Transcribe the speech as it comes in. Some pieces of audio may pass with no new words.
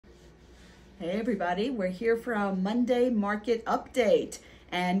Hey everybody, we're here for our Monday market update,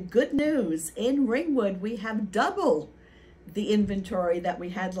 and good news, in Ringwood we have double the inventory that we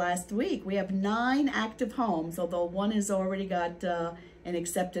had last week. We have 9 active homes, although one has already got an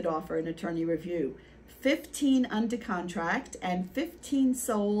accepted offer and attorney review. 15 under contract and 15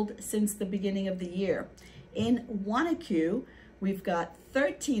 sold since the beginning of the year. In Wanaque, we've got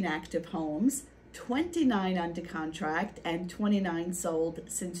 13 active homes, 29 under contract and 29 sold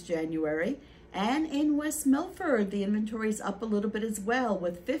since January. And in West Milford, the inventory is up a little bit as well,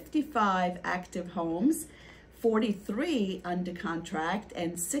 with 55 active homes, 43 under contract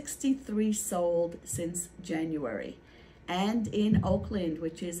and 63 sold since January. And in Oakland,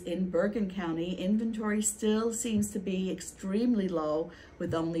 which is in Bergen County, inventory still seems to be extremely low,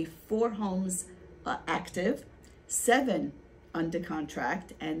 with only 4 homes active, 7 under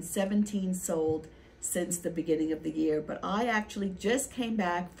contract and 17 sold since the beginning of the year. But I actually just came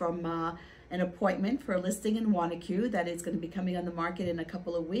back from an appointment for a listing in Wanaque that is going to be coming on the market in a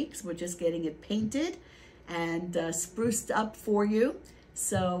couple of weeks. We're just getting it painted and spruced up for you.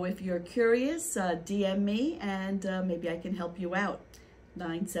 So if you're curious, DM me and maybe I can help you out.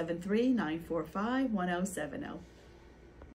 973-945-1070.